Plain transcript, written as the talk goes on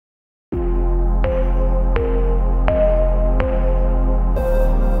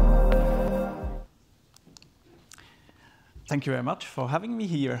Thank you very much for having me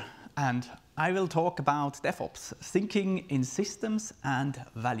here. And I will talk about DevOps, thinking in systems and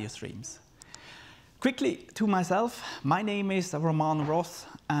value streams. Quickly to myself, my name is Romano Roth,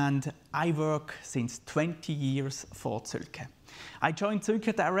 and I work since 20 years for Zülke. I joined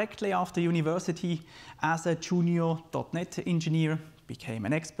Zülke directly after university as a junior .NET engineer, became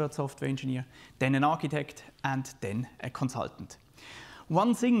an expert software engineer, then an architect, and then a consultant.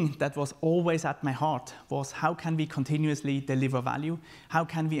 One thing that was always at my heart was how can we continuously deliver value, how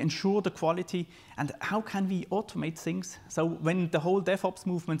can we ensure the quality, and how can we automate things. So when the whole DevOps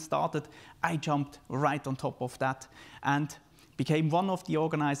movement started, I jumped right on top of that and became one of the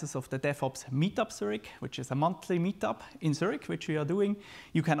organizers of the DevOps Meetup Zurich, which is a monthly meetup in Zurich, which we are doing.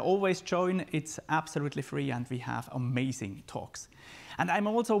 You can always join, it's absolutely free, and we have amazing talks. And I'm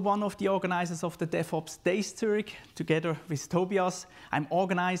also one of the organizers of the DevOps Days Zurich, together with Tobias. I'm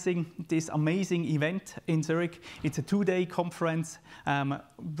organizing this amazing event in Zurich. It's a 2-day conference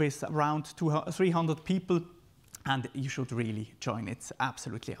with around 300 people, and you should really join. It's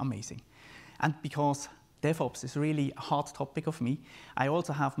absolutely amazing. And because DevOps is really a hard topic of me, I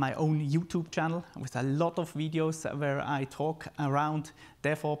also have my own YouTube channel with a lot of videos where I talk around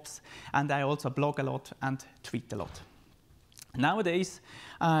DevOps, and I also blog a lot and tweet a lot. Nowadays,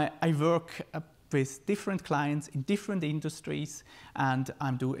 I work with different clients in different industries, and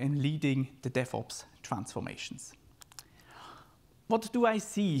I'm leading the DevOps transformations. What do I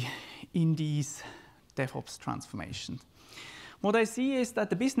see in these DevOps transformations? What I see is that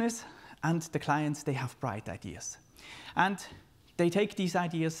the business and the clients, they have bright ideas. And they take these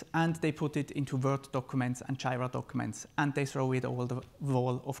ideas and they put it into Word documents and Jira documents, and they throw it over the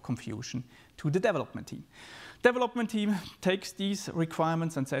wall of confusion to the development team. Development team takes these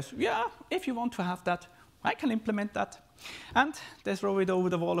requirements and says, yeah, if you want to have that, I can implement that. And they throw it over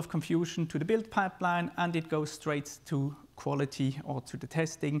the wall of confusion to the build pipeline, and it goes straight to quality or to the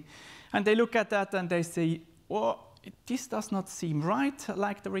testing. And they look at that and they say, oh, this does not seem right,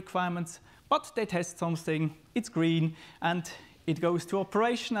 like the requirements, but they test something, it's green, and it goes to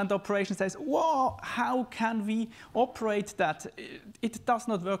operation, and operation says, whoa, how can we operate that? It does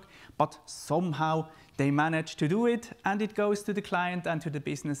not work, but somehow they manage to do it, and it goes to the client and to the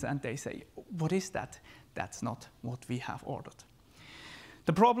business, and they say, what is that? That's not what we have ordered.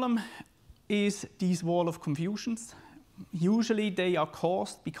 The problem is these wall of confusions. Usually they are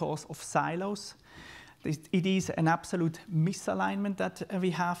caused because of silos. It is an absolute misalignment that we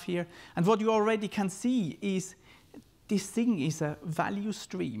have here. And what you already can see is this thing is a value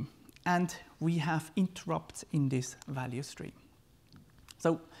stream, and we have interrupts in this value stream.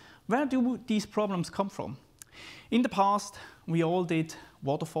 So where do these problems come from? In the past, we all did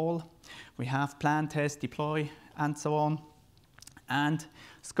waterfall. We have plan, test, deploy, and so on. And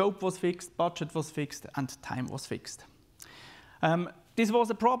scope was fixed, budget was fixed, and time was fixed. This was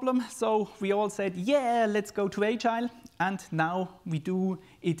a problem, so we all said, yeah, let's go to Agile, and now we do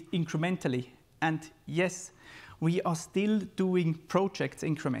it incrementally. And yes, we are still doing projects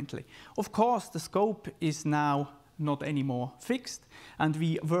incrementally. Of course, the scope is now not anymore fixed, and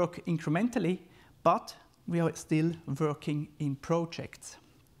we work incrementally, but we are still working in projects.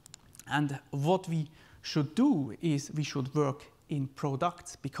 And what we should do is we should work in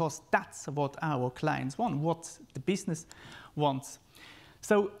products, because that's what our clients want, what the business wants.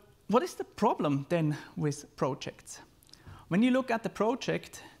 So what is the problem then with projects? When you look at the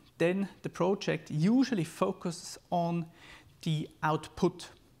project, then the project usually focuses on the output.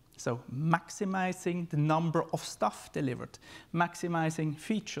 So maximizing the number of stuff delivered, maximizing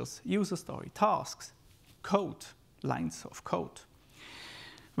features, user story, tasks, code, lines of code.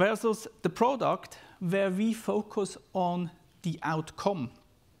 Versus the product, where we focus on the outcome.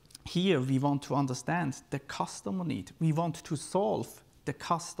 Here we want to understand the customer need. We want to solve the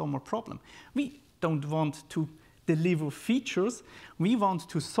customer problem. We don't want to deliver features. We want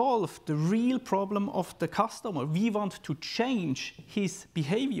to solve the real problem of the customer. We want to change his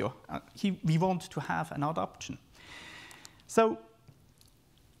behavior. We want to have an adoption. So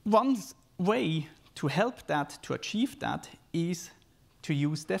one way to help that, to achieve that, is to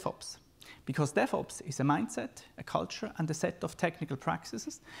use DevOps. Because DevOps is a mindset, a culture, and a set of technical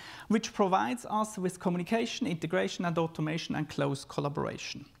practices which provides us with communication, integration, and automation, and close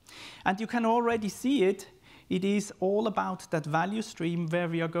collaboration. And you can already see it. It is all about that value stream where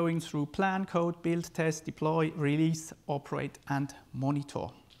we are going through plan, code, build, test, deploy, release, operate, and monitor.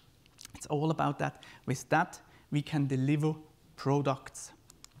 It's all about that. With that, we can deliver products.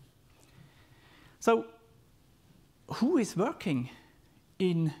 So who is working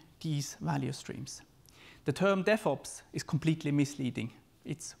in these value streams? The term DevOps is completely misleading.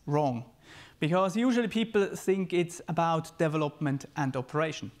 It's wrong. Because usually people think it's about development and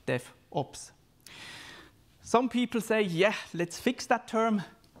operation, DevOps. Some people say, yeah, let's fix that term.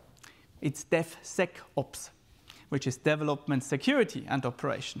 It's DevSecOps, which is development, security, and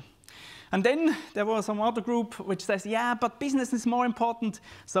operation. And then there was some other group which says, yeah, but business is more important,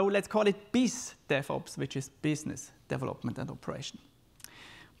 so let's call it BizDevOps, which is business, development, and operation.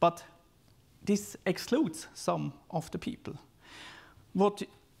 But this excludes some of the people. What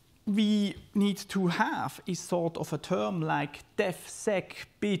we need to have is sort of a term like DevSec,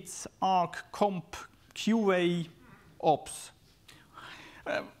 Biz, Arc, Comp, QA, Ops.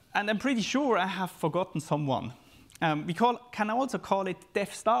 And I'm pretty sure I have forgotten someone. We can also call it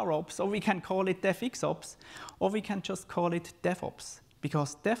DevStarOps, or we can call it DevXOps, or we can just call it DevOps,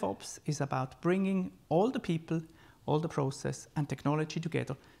 because DevOps is about bringing all the people, all the process and technology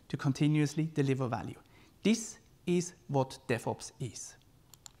together to continuously deliver value. This is what DevOps is.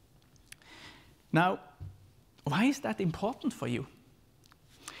 Now, why is that important for you?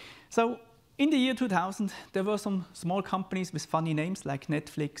 So, in the year 2000, there were some small companies with funny names like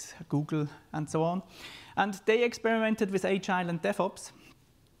Netflix, Google, and so on. And they experimented with Agile and DevOps.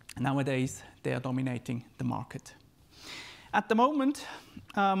 Nowadays, they are dominating the market. At the moment,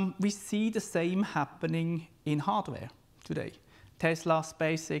 we see the same happening in hardware today. Tesla,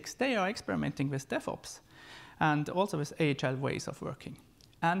 SpaceX, they are experimenting with DevOps and also with Agile ways of working.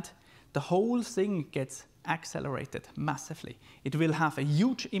 And the whole thing gets accelerated massively. It will have a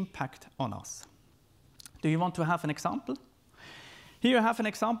huge impact on us. Do you want to have an example? Here I have an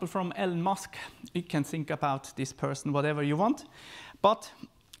example from Elon Musk. You can think about this person whatever you want. But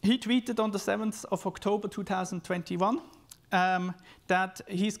he tweeted on the 7th of October 2021 that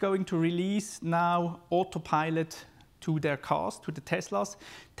he's going to release now autopilot to their cars, to the Teslas,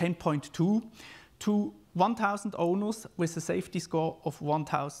 10.2, to 1,000 owners with a safety score of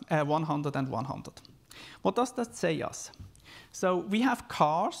 100 and 100. What does that say us? So we have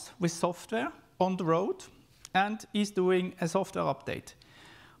cars with software on the road, and he's doing a software update.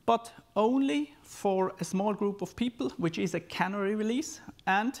 But only for a small group of people, which is a canary release,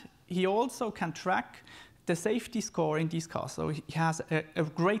 and he also can track the safety score in these cars. So he has a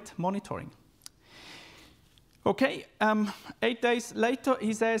great monitoring. Okay, 8 days later,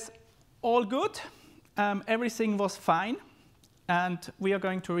 he says, all good, everything was fine, and we are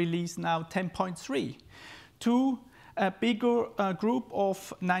going to release now 10.3 to a bigger group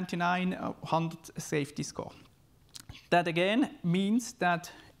of 99-100 safety score. That again means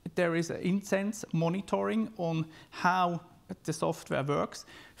that there is an intense monitoring on how the software works,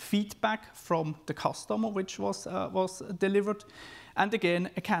 feedback from the customer which was delivered, and again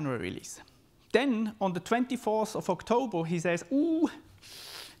a canary release. Then on the 24th of October he says, ooh,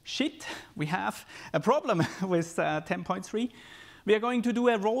 shit, we have a problem with 10.3. We are going to do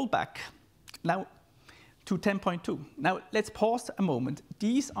a rollback now to 10.2. Now let's pause a moment.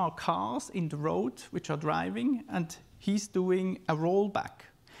 These are cars in the road which are driving, and he's doing a rollback.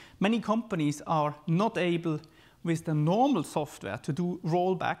 Many companies are not able with the normal software to do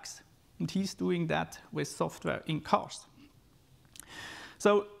rollbacks, and he's doing that with software in cars.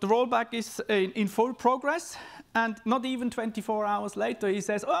 So the rollback is in full progress, and not even 24 hours later he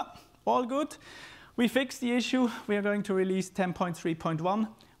says, oh, all good, we fixed the issue, we are going to release 10.3.1,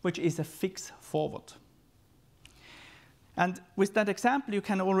 which is a fix forward. And with that example, you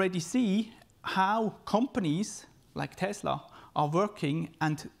can already see how companies like Tesla are working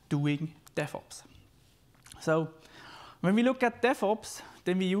and doing DevOps. So when we look at DevOps,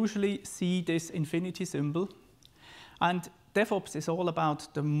 then we usually see this infinity symbol. And DevOps is all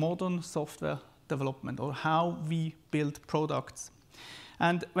about the modern software development, or how we build products.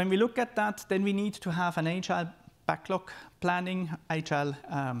 And when we look at that, then we need to have an agile backlog planning, agile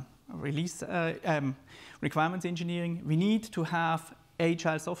release requirements engineering. We need to have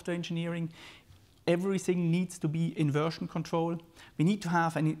agile software engineering. Everything needs to be in version control. We need to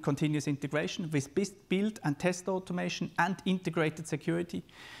have a continuous integration with build and test automation and integrated security.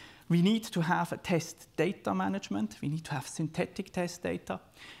 We need to have a test data management. We need to have synthetic test data.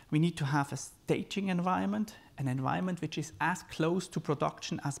 We need to have a staging environment, an environment which is as close to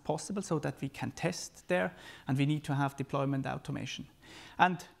production as possible so that we can test there. And we need to have deployment automation.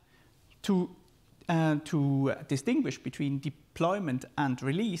 And to distinguish between deployment and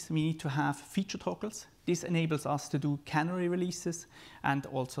release, we need to have feature toggles. This enables us to do canary releases and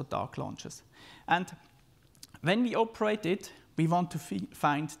also dark launches. And when we operate it, we want to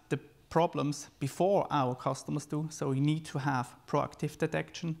find the problems before our customers do, so we need to have proactive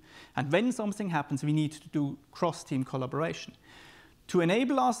detection. And when something happens, we need to do cross-team collaboration. To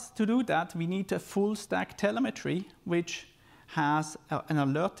enable us to do that, we need a full-stack telemetry, which has an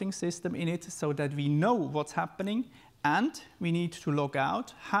alerting system in it so that we know what's happening, and we need to log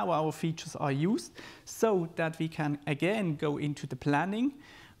out how our features are used so that we can again go into the planning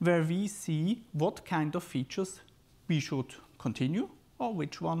where we see what kind of features we should continue or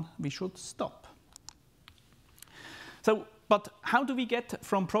which one we should stop. So, but how do we get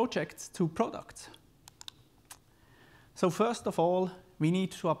from projects to products? So first of all, we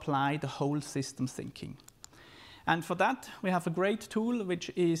need to apply the whole system thinking. And for that, we have a great tool, which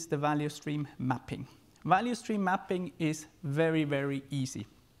is the value stream mapping. Value stream mapping is very, very easy.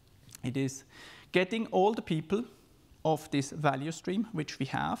 It is getting all the people of this value stream, which we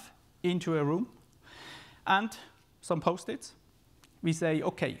have, into a room, and some post-its. We say,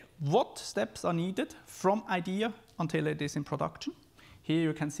 okay, what steps are needed from idea until it is in production? Here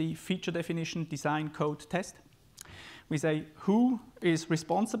you can see feature definition, design, code, test. We say who is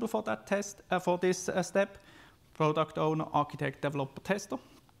responsible for that test, for this step, product owner, architect, developer, tester.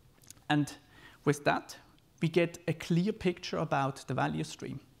 And with that, we get a clear picture about the value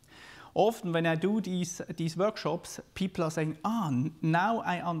stream. Often when I do these workshops, people are saying, now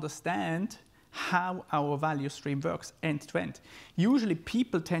I understand how our value stream works end to end. Usually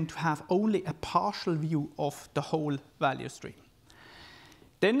people tend to have only a partial view of the whole value stream.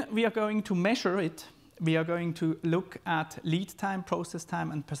 Then we are going to measure it. We are going to look at lead time, process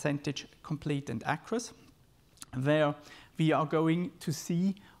time, and percentage complete and accurate, where we are going to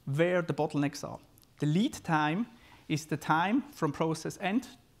see where the bottlenecks are. The lead time is the time from process end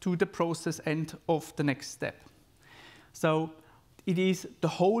to the process end of the next step. So it is the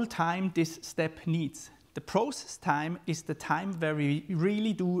whole time this step needs. The process time is the time where we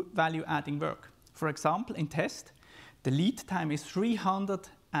really do value-adding work. For example, in test, the lead time is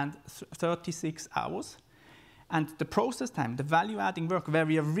 336 hours, and the process time, the value-adding work, where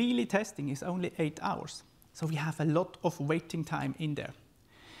we are really testing, is only 8 hours. So we have a lot of waiting time in there.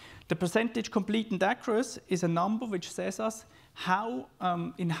 The percentage complete and accurate is a number which says us how,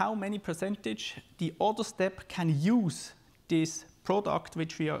 in how many percentage the other step can use this product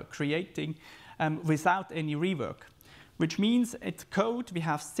which we are creating without any rework. Which means at code we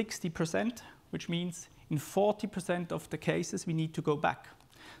have 60%, which means in 40% of the cases we need to go back.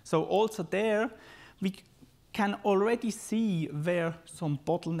 So also there we can already see where some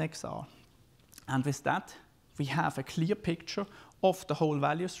bottlenecks are. And with that, we have a clear picture of the whole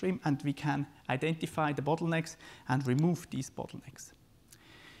value stream, and we can identify the bottlenecks and remove these bottlenecks.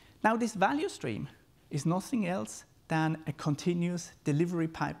 Now, this value stream is nothing else than a continuous delivery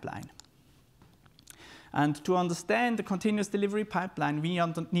pipeline. And to understand the continuous delivery pipeline, we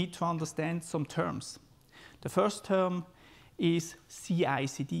need to understand some terms. The first term is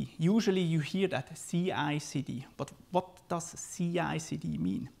CI/CD. Usually you hear that, CI/CD. But what does CI/CD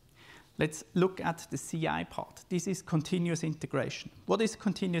mean? Let's look at the CI part. This is continuous integration. What is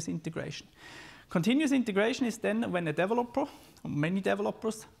continuous integration? Continuous integration is then when a developer, or many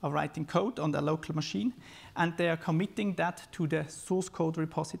developers, are writing code on their local machine, and they are committing that to the source code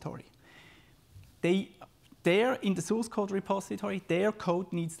repository. There, in the source code repository, their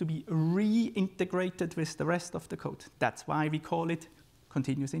code needs to be reintegrated with the rest of the code. That's why we call it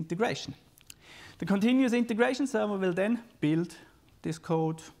continuous integration. The continuous integration server will then build this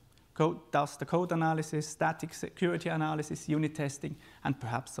code, does the code analysis, static security analysis, unit testing, and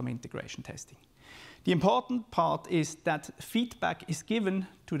perhaps some integration testing. The important part is that feedback is given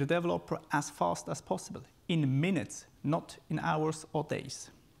to the developer as fast as possible, in minutes, not in hours or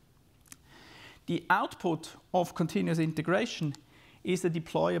days. The output of continuous integration is a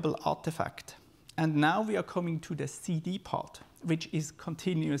deployable artifact. And now we are coming to the CD part, which is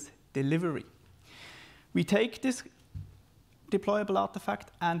continuous delivery. We take this deployable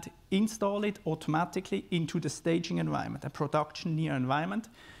artifact and install it automatically into the staging environment, a production near environment,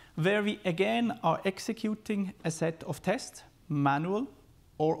 where we again are executing a set of tests, manual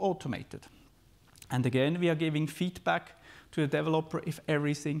or automated. And again, we are giving feedback to the developer if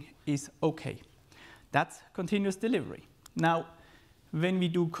everything is okay. That's continuous delivery. Now, when we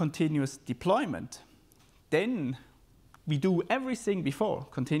do continuous deployment, then we do everything before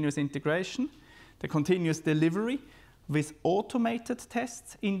continuous integration, the continuous delivery with automated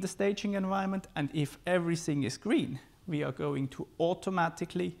tests in the staging environment, and if everything is green, we are going to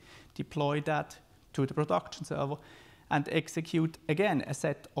automatically deploy that to the production server and execute again a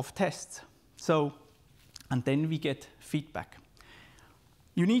set of tests. And then we get feedback.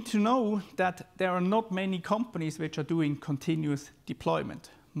 You need to know that there are not many companies which are doing continuous deployment.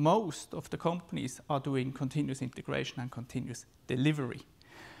 Most of the companies are doing continuous integration and continuous delivery,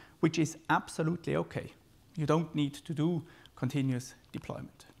 which is absolutely okay. You don't need to do continuous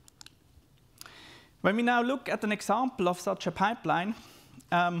deployment. When we now look at an example of such a pipeline,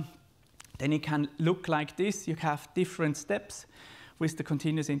 then it can look like this. You have different steps with the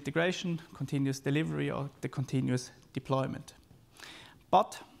continuous integration, continuous delivery, or the continuous deployment.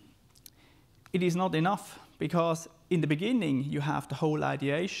 But it is not enough, because in the beginning you have the whole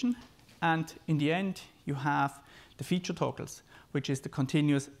ideation, and in the end you have the feature toggles, which is the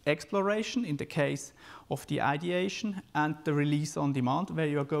continuous exploration in the case of the ideation, and the release on demand, where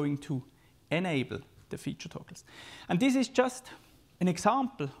you are going to enable the feature toggles. And this is just an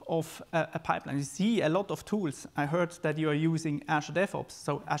example of a pipeline. You see a lot of tools. I heard that you are using Azure DevOps.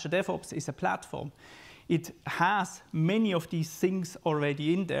 So Azure DevOps is a platform. It has many of these things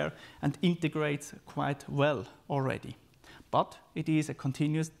already in there and integrates quite well already. But it is a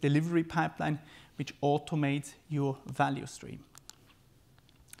continuous delivery pipeline which automates your value stream.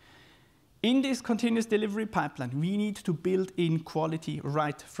 In this continuous delivery pipeline, we need to build in quality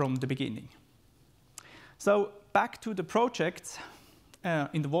right from the beginning. So back to the projects,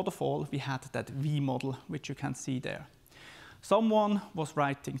 in the waterfall, we had that V model, which you can see there. Someone was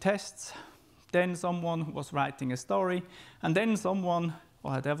writing tests, then someone was writing a story, and then someone,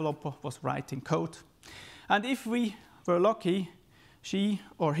 or a developer, was writing code. And if we were lucky, she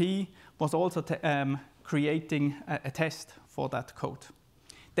or he was also creating a test for that code.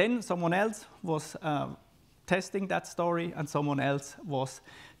 Then someone else was testing that story, and someone else was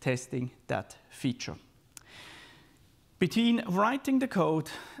testing that feature. Between writing the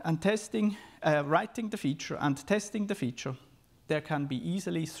code and testing, writing the feature and testing the feature, there can be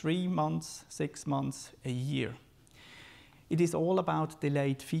easily 3 months, 6 months, a year. It is all about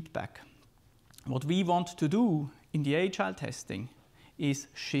delayed feedback. What we want to do in the agile testing is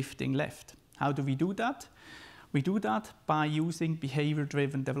shifting left. How do we do that? We do that by using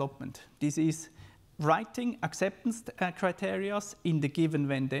behavior-driven development. This is writing acceptance criteria in the given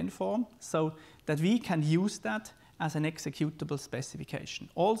when-then form, so that we can use that as an executable specification.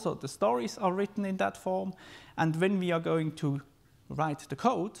 Also, the stories are written in that form, and when we are going to write the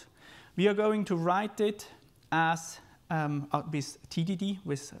code, we are going to write it as with TDD,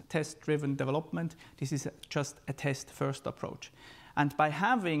 with test-driven development. This is just a test-first approach. And by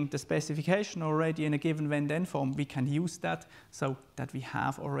having the specification already in a given when-then form, we can use that so that we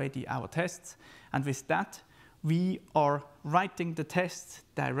have already our tests. And with that, we are writing the tests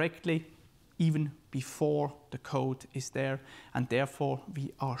directly even before the code is there, and therefore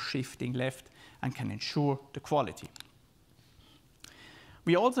we are shifting left and can ensure the quality.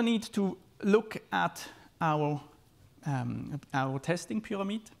 We also need to look at our testing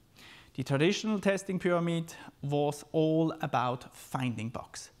pyramid. The traditional testing pyramid was all about finding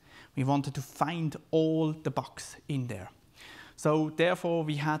bugs. We wanted to find all the bugs in there. So therefore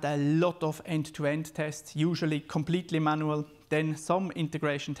we had a lot of end-to-end tests, usually completely manual, then some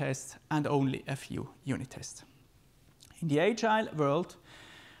integration tests, and only a few unit tests. In the agile world,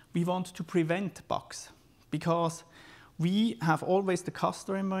 we want to prevent bugs, because we have always the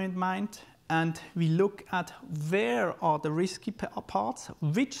customer in mind, and we look at where are the risky parts,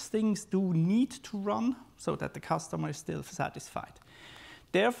 which things do need to run so that the customer is still satisfied.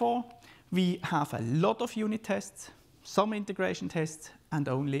 Therefore, we have a lot of unit tests, some integration tests, and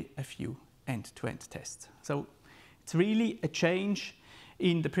only a few end-to-end tests. So it's really a change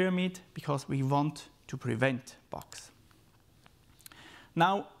in the pyramid, because we want to prevent bugs.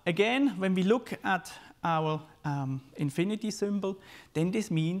 Now, again, when we look at our infinity symbol, then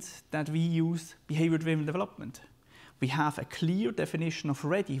this means that we use behavior-driven development. We have a clear definition of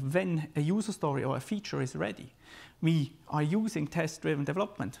ready when a user story or a feature is ready. We are using test-driven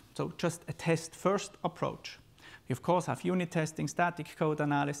development, so just a test-first approach. We, of course, have unit testing, static code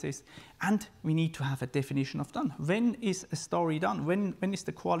analysis, and we need to have a definition of done. When is a story done? When is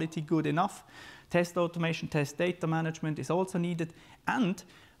the quality good enough? Test automation, test data management is also needed. And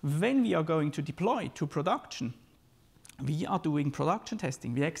when we are going to deploy to production, we are doing production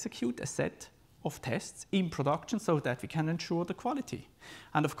testing. We execute a set of tests in production so that we can ensure the quality.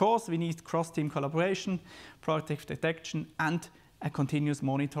 And of course, we need cross-team collaboration, proactive detection, and a continuous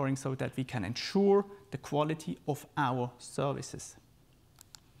monitoring so that we can ensure the quality of our services.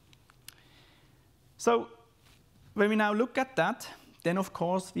 So when we now look at that, then of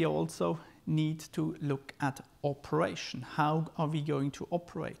course we also need to look at operation. How are we going to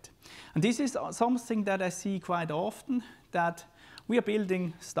operate? And this is something that I see quite often, that we are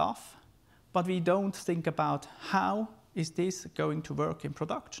building stuff, but we don't think about how is this going to work in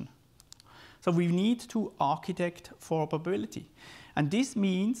production. So we need to architect for observability. And this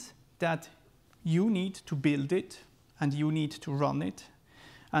means that you need to build it and you need to run it.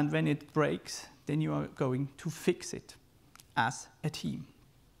 And when it breaks, then you are going to fix it as a team.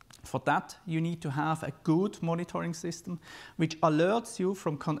 For that, you need to have a good monitoring system which alerts you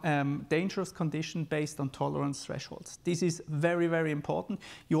from dangerous conditions based on tolerance thresholds. This is very, very important.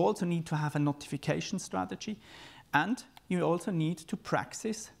 You also need to have a notification strategy, and you also need to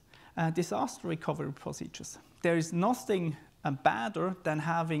practice disaster recovery procedures. There is nothing badder than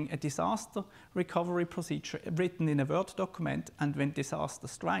having a disaster recovery procedure written in a Word document, and when disaster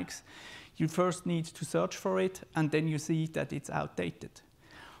strikes, you first need to search for it, and then you see that it's outdated.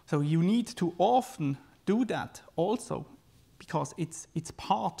 So you need to often do that also because it's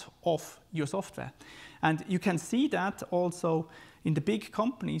part of your software. And you can see that also in the big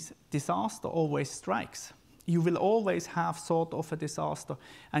companies, disaster always strikes. You will always have sort of a disaster,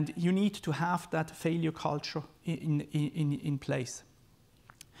 and you need to have that failure culture in place.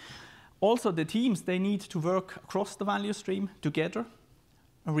 Also, the teams, they need to work across the value stream together,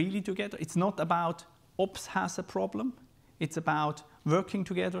 really together. It's not about ops has a problem. It's about working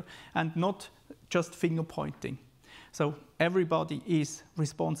together and not just finger pointing. So everybody is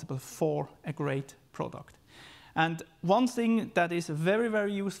responsible for a great product. And one thing that is very,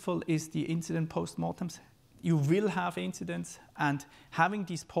 very useful is the incident postmortems. You will have incidents, and having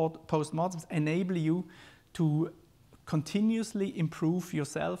these postmortems enable you to continuously improve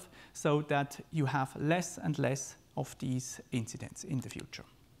yourself so that you have less and less of these incidents in the future.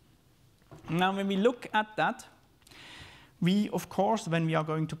 Now, when we look at that, we, of course, when we are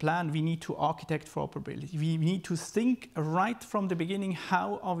going to plan, we need to architect for operability. We need to think right from the beginning,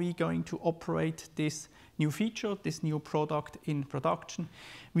 how are we going to operate this new feature, this new product in production?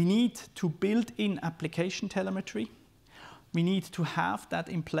 We need to build in application telemetry. We need to have that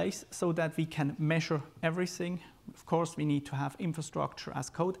in place so that we can measure everything. Of course, we need to have infrastructure as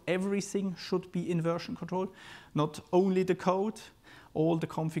code. Everything should be in version control, not only the code. All the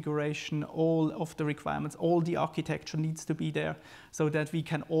configuration, all of the requirements, all the architecture needs to be there so that we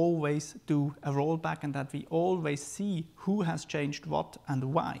can always do a rollback and that we always see who has changed what and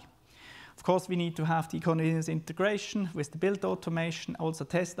why. Of course, we need to have the continuous integration with the build automation. Also,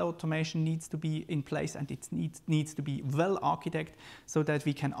 test automation needs to be in place, and it needs to be well architected so that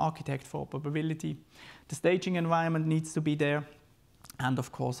we can architect for operability. The staging environment needs to be there, and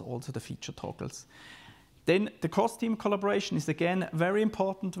of course, also the feature toggles. Then the cross-team collaboration is again very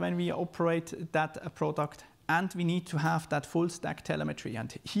important when we operate that product, and we need to have that full stack telemetry.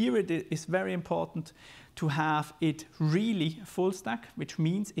 And here it is very important to have it really full stack, which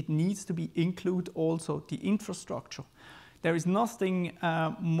means it needs to be include also the infrastructure. There is nothing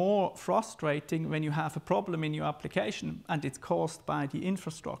more frustrating when you have a problem in your application and it's caused by the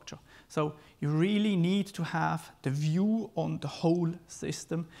infrastructure. So you really need to have the view on the whole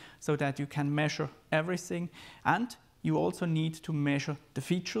system so that you can measure everything. And you also need to measure the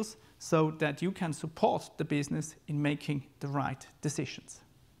features so that you can support the business in making the right decisions.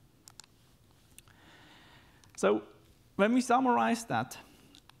 So when we summarize that,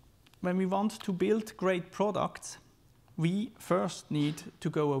 when we want to build great products, we first need to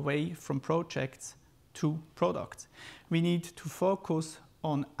go away from projects to products. We need to focus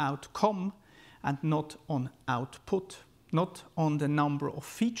on outcome and not on output, not on the number of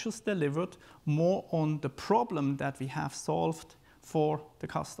features delivered, more on the problem that we have solved for the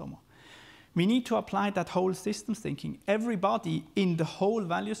customer. We need to apply that whole systems thinking. Everybody in the whole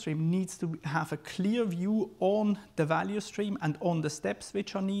value stream needs to have a clear view on the value stream and on the steps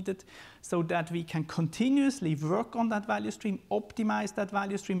which are needed so that we can continuously work on that value stream, optimize that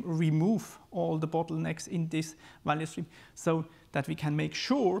value stream, remove all the bottlenecks in this value stream so that we can make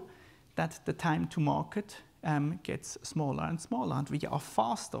sure that the time to market gets smaller and smaller and we are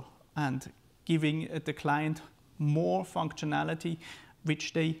faster and giving the client more functionality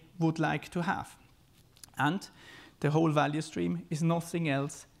which they would like to have. And the whole value stream is nothing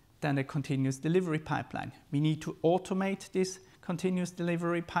else than a continuous delivery pipeline. We need to automate this continuous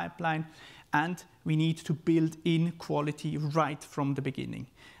delivery pipeline, and we need to build in quality right from the beginning,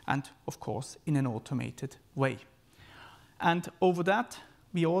 and of course in an automated way. And over that,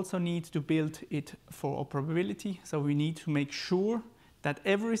 we also need to build it for operability, so we need to make sure that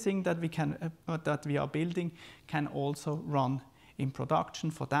everything that we are building can also run in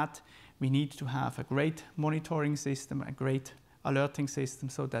production. For that, we need to have a great monitoring system, a great alerting system,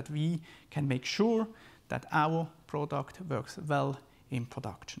 so that we can make sure that our product works well in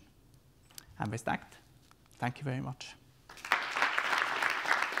production. And with that, thank you very much.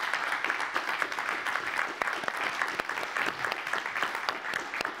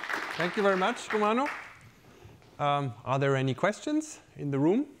 Thank you very much, Romano. Are there any questions in the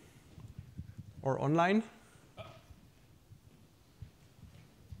room or online?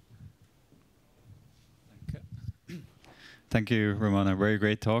 Thank you, Romano. Very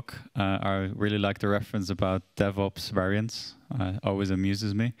great talk. I really like the reference about DevOps variants. Always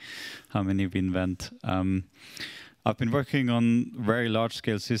amuses me how many we invent. I've been working on very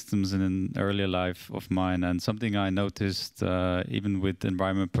large-scale systems in an earlier life of mine, and something I noticed, even with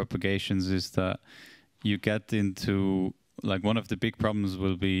environment propagations, is that you get into, like, one of the big problems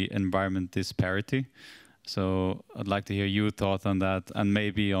will be environment disparity. So I'd like to hear your thought on that, and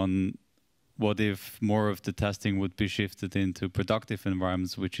maybe on what if more of the testing would be shifted into productive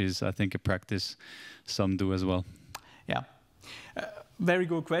environments, which is, I think, a practice some do as well. Yeah, very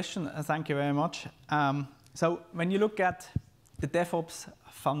good question. Thank you very much. So when you look at the DevOps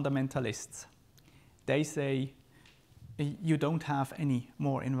fundamentalists, they say you don't have any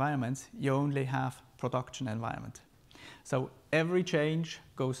more environments, you only have production environment. So every change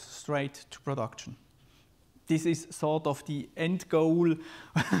goes straight to production. This is sort of the end goal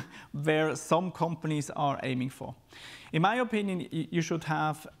where some companies are aiming for. In my opinion, you should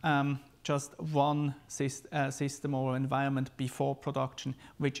have just one system or environment before production,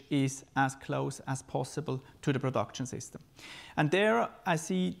 which is as close as possible to the production system. And there I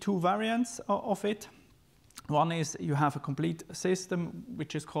see two variants of it. One is you have a complete system,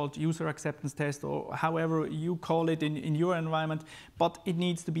 which is called user acceptance test, or however you call it in your environment, but it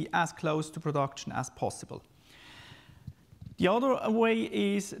needs to be as close to production as possible. The other way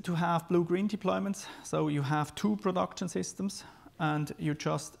is to have blue-green deployments. So you have two production systems, and you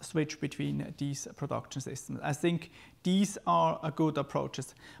just switch between these production systems. I think these are good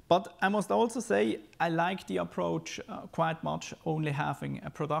approaches. But I must also say I like the approach quite much, only having a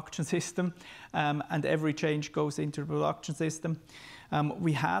production system, and every change goes into the production system.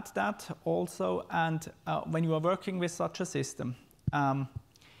 We had that also, and when you are working with such a system,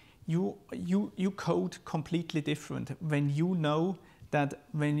 you code completely different when you know that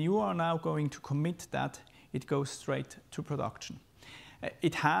when you are now going to commit that, it goes straight to production.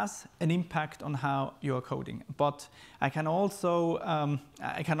 It has an impact on how you are coding, but I can also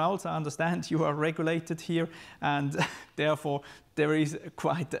understand you are regulated here, and therefore there is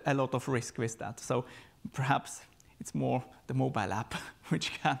quite a lot of risk with that. So perhaps it's more the mobile app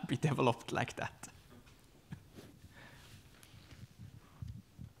which can be developed like that.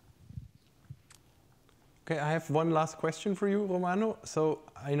 Okay, I have one last question for you, Romano. So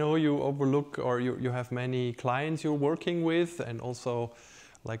I know you overlook, or you have many clients you're working with, and also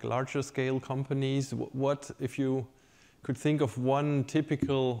like larger scale companies. What if you could think of one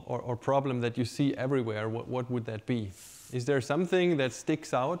typical or problem that you see everywhere, what would that be? Is there something that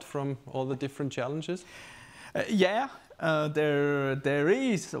sticks out from all the different challenges? There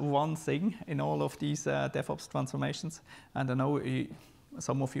is one thing in all of these DevOps transformations, and I know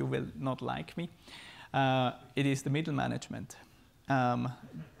some of you will not like me. It is the middle management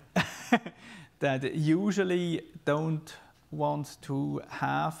that usually don't want to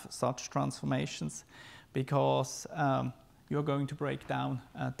have such transformations because you're going to break down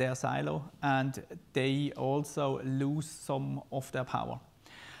their silo, and they also lose some of their power.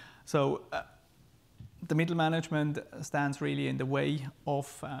 So the middle management stands really in the way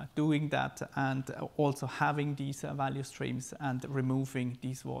of doing that, and also having these value streams and removing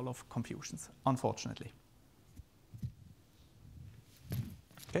this wall of confusions, unfortunately.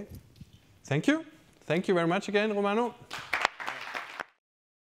 Okay, thank you. Thank you very much again, Romano.